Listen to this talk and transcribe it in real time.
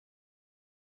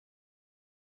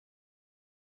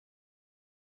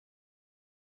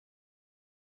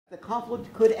The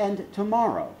conflict could end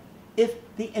tomorrow if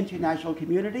the international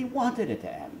community wanted it to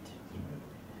end.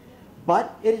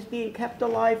 But it is being kept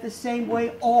alive the same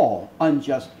way all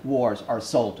unjust wars are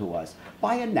sold to us,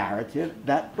 by a narrative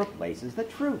that replaces the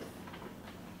truth.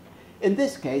 In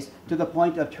this case, to the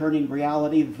point of turning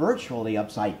reality virtually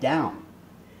upside down.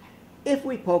 If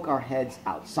we poke our heads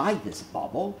outside this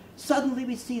bubble, suddenly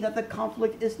we see that the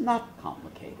conflict is not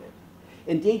complicated.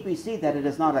 Indeed, we see that it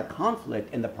is not a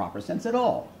conflict in the proper sense at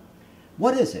all.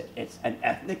 What is it? It's an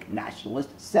ethnic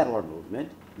nationalist settler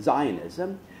movement,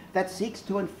 Zionism, that seeks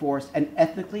to enforce an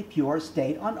ethnically pure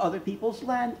state on other people's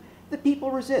land. The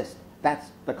people resist. That's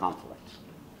the conflict.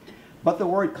 But the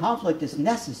word conflict is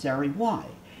necessary. Why?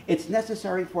 It's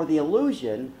necessary for the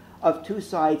illusion of two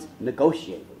sides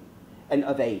negotiating and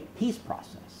of a peace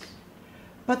process.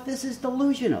 But this is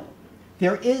delusional.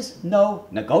 There is no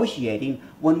negotiating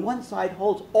when one side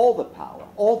holds all the power,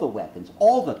 all the weapons,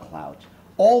 all the clout,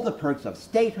 all the perks of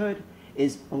statehood,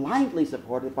 is blindly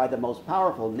supported by the most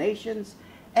powerful nations,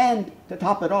 and, to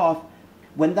top it off,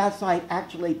 when that side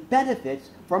actually benefits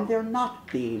from there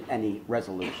not being any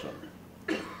resolution.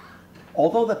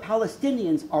 Although the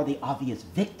Palestinians are the obvious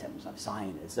victims of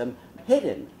Zionism,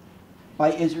 hidden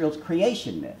by Israel's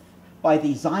creation myth, by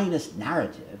the Zionist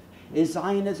narrative, is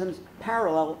Zionism's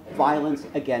parallel violence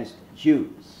against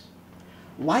Jews.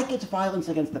 Like its violence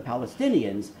against the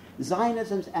Palestinians,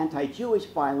 Zionism's anti-Jewish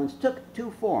violence took two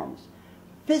forms: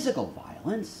 physical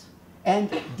violence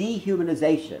and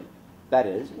dehumanization, that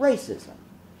is, racism.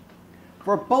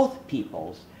 For both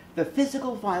peoples, the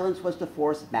physical violence was to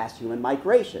force mass human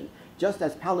migration, just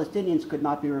as Palestinians could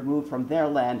not be removed from their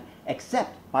land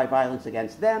except by violence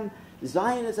against them.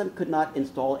 Zionism could not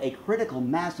install a critical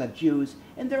mass of Jews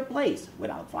in their place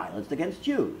without violence against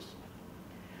Jews.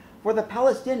 For the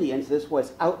Palestinians, this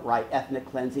was outright ethnic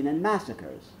cleansing and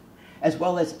massacres, as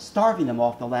well as starving them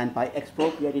off the land by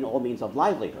expropriating all means of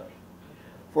livelihood.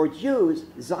 For Jews,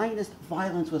 Zionist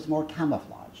violence was more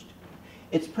camouflaged.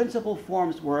 Its principal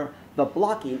forms were the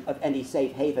blocking of any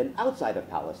safe haven outside of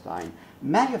Palestine,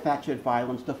 manufactured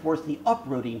violence to force the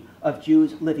uprooting of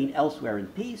Jews living elsewhere in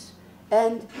peace,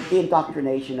 and the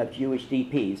indoctrination of Jewish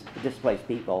DPs, displaced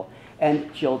people,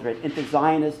 and children into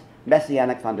Zionist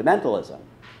messianic fundamentalism.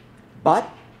 But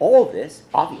all this,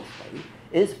 obviously,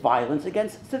 is violence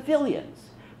against civilians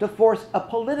to force a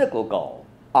political goal,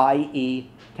 i.e.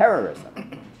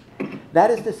 terrorism. That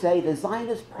is to say, the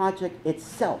Zionist project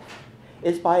itself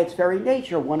is by its very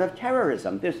nature one of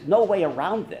terrorism. There's no way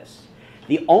around this.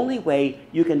 The only way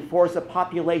you can force a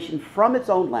population from its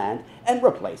own land and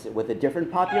replace it with a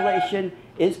different population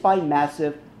is by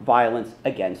massive violence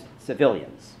against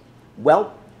civilians.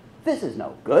 Well, this is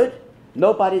no good.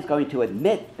 Nobody's going to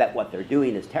admit that what they're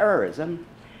doing is terrorism.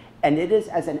 And it is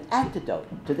as an antidote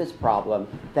to this problem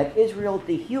that Israel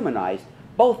dehumanized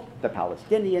both the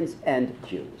Palestinians and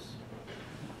Jews.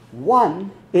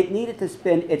 One, it needed to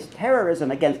spin its terrorism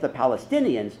against the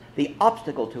Palestinians, the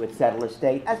obstacle to its settler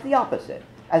state, as the opposite,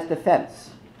 as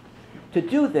defense. To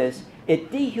do this,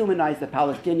 it dehumanized the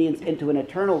Palestinians into an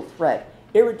eternal threat,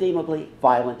 irredeemably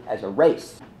violent as a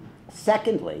race.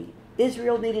 Secondly,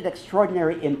 Israel needed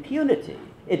extraordinary impunity.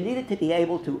 It needed to be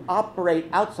able to operate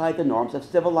outside the norms of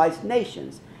civilized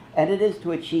nations, and it is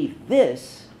to achieve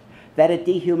this that it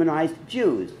dehumanized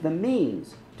Jews, the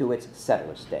means to its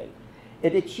settler state.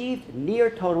 It achieved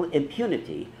near total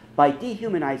impunity by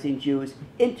dehumanizing Jews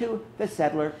into the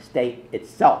settler state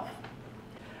itself.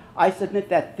 I submit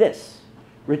that this,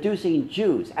 reducing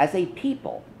Jews as a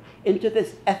people into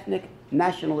this ethnic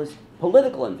nationalist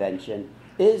political invention,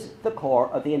 is the core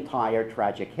of the entire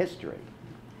tragic history.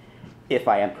 If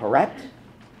I am correct,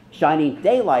 shining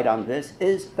daylight on this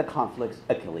is the conflict's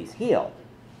Achilles heel.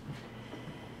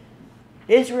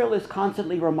 Israel is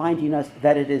constantly reminding us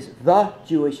that it is the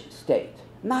Jewish state,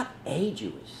 not a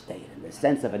Jewish state in the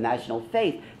sense of a national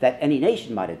faith that any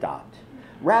nation might adopt.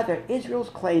 Rather, Israel's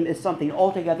claim is something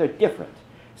altogether different,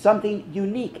 something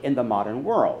unique in the modern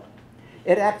world.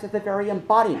 It acts as the very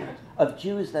embodiment of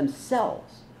Jews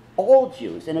themselves, all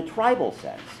Jews in a tribal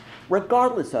sense,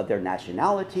 regardless of their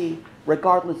nationality,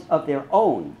 regardless of their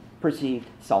own perceived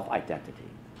self-identity.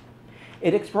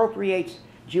 It expropriates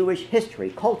Jewish history,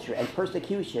 culture, and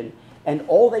persecution, and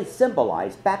all they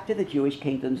symbolize back to the Jewish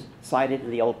kingdoms cited in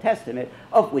the Old Testament,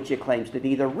 of which it claims to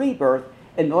be the rebirth,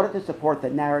 in order to support the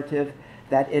narrative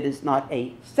that it is not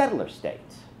a settler state.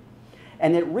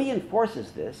 And it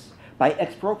reinforces this by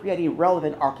expropriating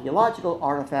relevant archaeological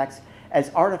artifacts as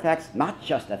artifacts not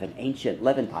just of an ancient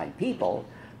Levantine people,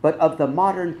 but of the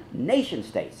modern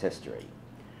nation-state's history.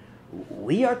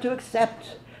 We are to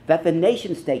accept that the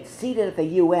nation-state seated at the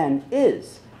UN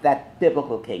is that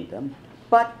biblical kingdom,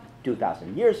 but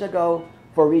 2,000 years ago,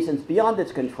 for reasons beyond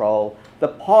its control, the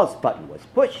pause button was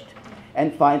pushed,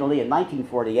 and finally in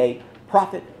 1948,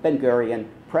 Prophet Ben-Gurion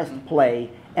pressed play,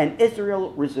 and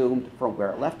Israel resumed from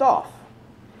where it left off.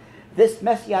 This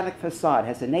messianic facade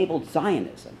has enabled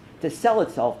Zionism to sell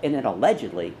itself in an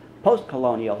allegedly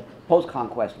post-colonial,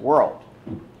 post-conquest world.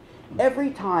 Every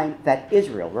time that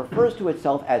Israel refers to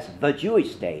itself as the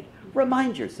Jewish state,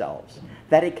 remind yourselves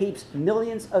that it keeps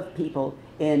millions of people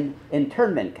in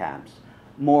internment camps,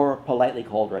 more politely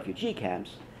called refugee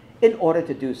camps, in order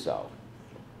to do so.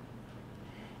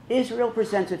 Israel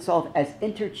presents itself as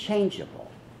interchangeable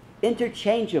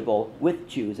with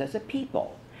Jews as a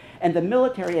people, and the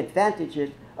military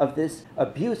advantages of this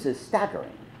abuse is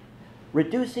staggering,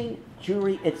 reducing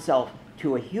Jewry itself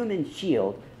to a human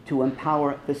shield to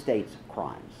empower the state's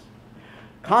crimes.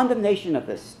 Condemnation of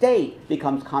the state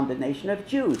becomes condemnation of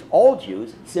Jews, all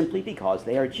Jews, simply because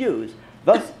they are Jews,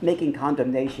 thus making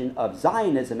condemnation of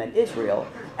Zionism and Israel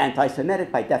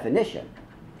anti-Semitic by definition.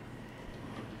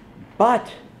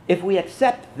 But if we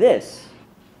accept this,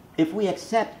 if we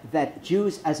accept that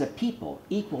Jews as a people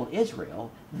equal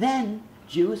Israel, then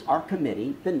Jews are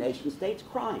committing the nation-state's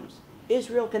crimes.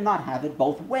 Israel cannot have it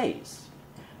both ways.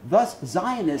 Thus,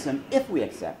 Zionism, if we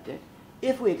accept it,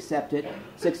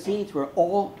 succeeds where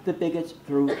all the bigots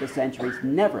through the centuries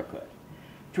never could.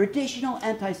 Traditional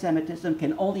anti-Semitism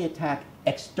can only attack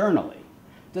externally.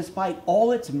 Despite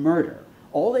all its murder,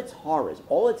 all its horrors,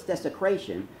 all its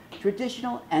desecration,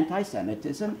 traditional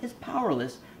anti-Semitism is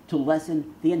powerless to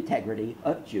lessen the integrity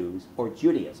of Jews or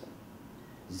Judaism.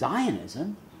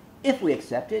 Zionism, if we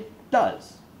accept it,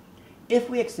 does. If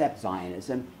we accept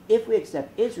Zionism, if we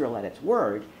accept Israel at its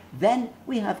word, then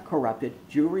we have corrupted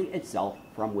Jewry itself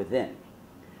from within.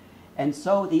 And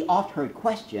so the oft-heard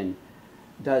question,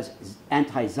 does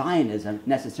anti-Zionism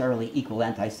necessarily equal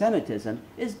anti-Semitism,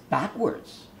 is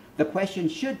backwards. The question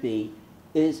should be,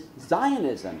 is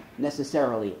Zionism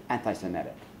necessarily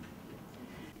anti-Semitic?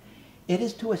 It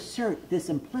is to assert this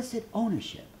implicit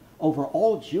ownership over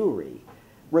all Jewry,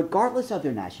 regardless of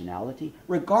their nationality,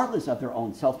 regardless of their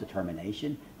own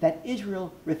self-determination, that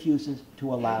Israel refuses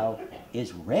to allow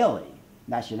Israeli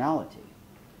nationality.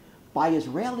 By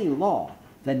Israeli law,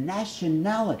 the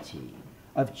nationality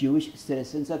of Jewish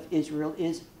citizens of Israel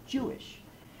is Jewish.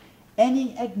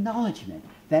 Any acknowledgement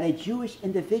that a Jewish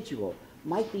individual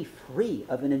might be free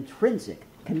of an intrinsic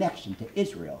connection to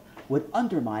Israel would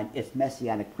undermine its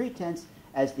messianic pretense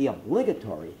as the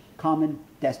obligatory common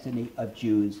destiny of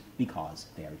Jews because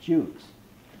they are Jews.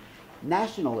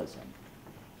 Nationalism,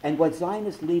 and what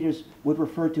Zionist leaders would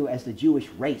refer to as the Jewish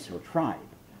race or tribe,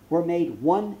 were made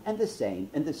one and the same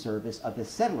in the service of the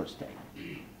settler state.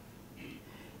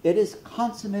 It is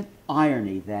consummate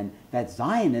irony, then, that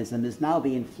Zionism is now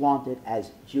being flaunted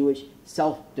as Jewish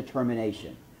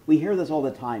self-determination. We hear this all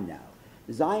the time now.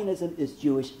 Zionism is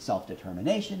Jewish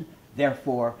self-determination,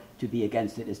 therefore, to be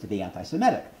against it is to be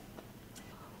anti-Semitic.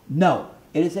 No,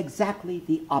 it is exactly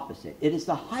the opposite. It is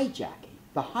the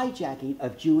hijacking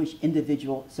of Jewish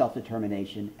individual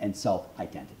self-determination and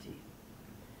self-identity.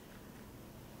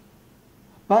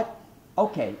 But,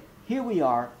 okay, here we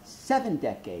are 7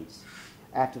 decades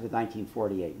after the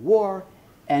 1948 war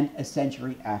and a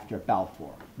century after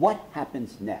Balfour. What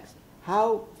happens next?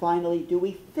 How, finally, do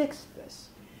we fix this?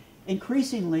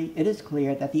 Increasingly, it is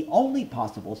clear that the only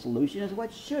possible solution is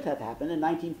what should have happened in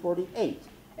 1948,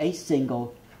 a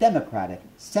single, democratic,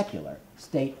 secular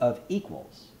state of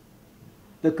equals.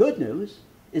 The good news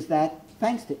is that,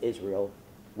 thanks to Israel,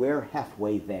 we're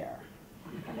halfway there.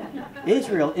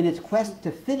 Israel, in its quest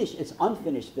to finish its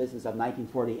unfinished business of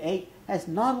 1948, has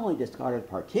not only discarded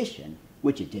partition,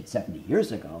 which it did 70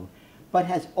 years ago, but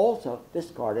has also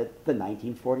discarded the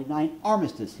 1949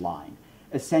 armistice line,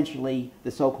 essentially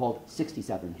the so-called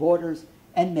 67 borders,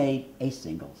 and made a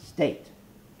single state.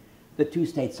 The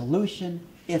two-state solution,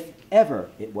 if ever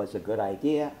it was a good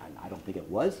idea, and I don't think it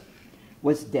was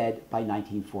dead by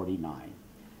 1949.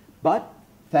 But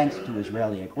thanks to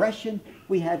Israeli aggression,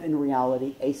 we have in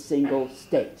reality a single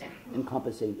state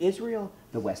encompassing Israel,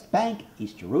 the West Bank,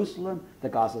 East Jerusalem, the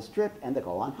Gaza Strip, and the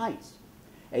Golan Heights.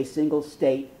 A single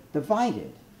state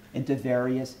divided into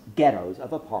various ghettos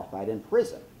of apartheid and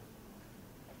prison.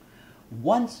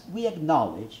 Once we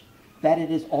acknowledge that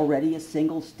it is already a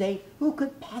single state, who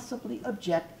could possibly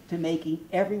object to making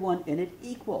everyone in it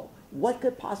equal? What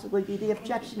could possibly be the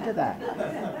objection to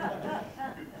that?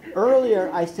 Earlier,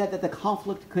 I said that the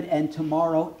conflict could end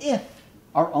tomorrow if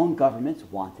our own governments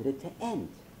wanted it to end.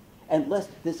 And lest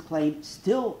this claim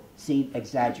still seem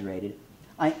exaggerated,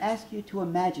 I ask you to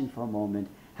imagine for a moment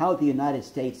how the United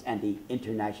States and the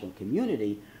international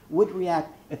community would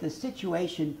react if the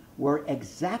situation were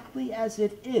exactly as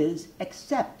it is,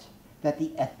 except that the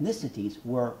ethnicities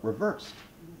were reversed.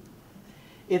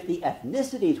 If the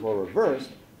ethnicities were reversed,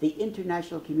 the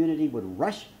international community would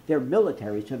rush their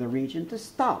military to the region to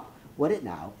stop what it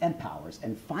now empowers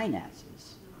and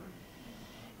finances.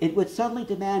 It would suddenly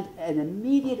demand an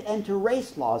immediate end to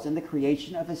race laws and the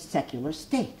creation of a secular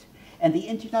state. And the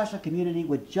international community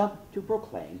would jump to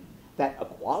proclaim that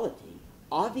equality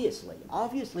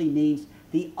obviously means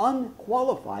the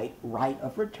unqualified right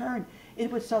of return.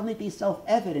 It would suddenly be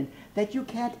self-evident that you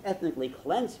can't ethnically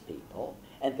cleanse people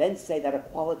and then say that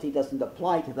equality doesn't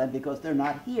apply to them because they're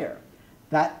not here.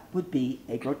 That would be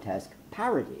a grotesque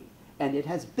parody, and it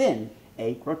has been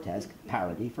a grotesque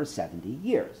parody for 70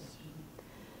 years.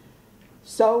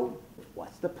 So,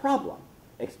 what's the problem?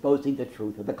 Exposing the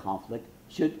truth of the conflict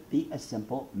should be a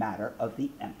simple matter of the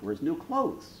emperor's new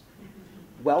clothes.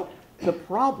 Well, the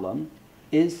problem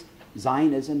is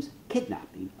Zionism's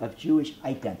kidnapping of Jewish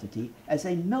identity as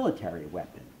a military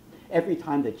weapon. Every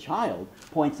time the child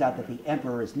points out that the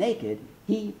emperor is naked,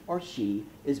 he or she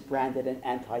is branded an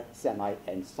anti-Semite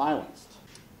and silenced.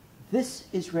 This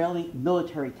Israeli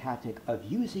military tactic of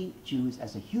using Jews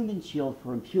as a human shield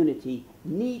for impunity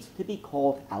needs to be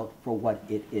called out for what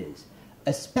it is,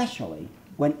 especially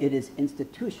when it is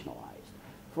institutionalized.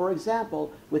 For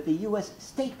example, with the U.S.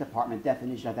 State Department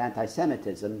definition of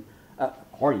anti-Semitism,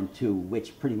 according to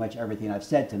which pretty much everything I've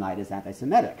said tonight is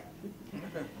anti-Semitic.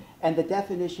 And the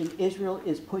definition Israel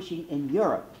is pushing in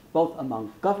Europe, both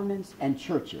among governments and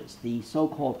churches, the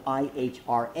so-called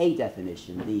IHRA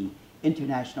definition, the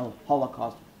International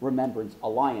Holocaust Remembrance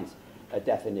Alliance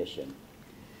definition,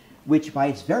 which by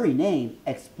its very name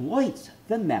exploits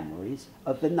the memories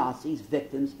of the Nazis'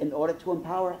 victims in order to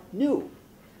empower new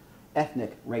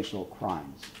ethnic racial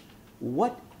crimes.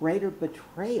 What greater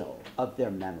betrayal of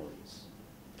their memories?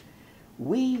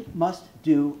 We must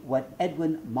do what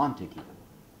Edwin Montagu,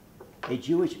 a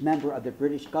Jewish member of the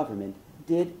British government,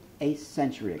 did a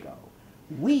century ago.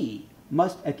 We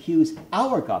must accuse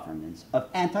our governments of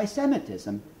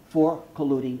anti-Semitism for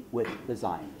colluding with the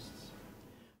Zionists.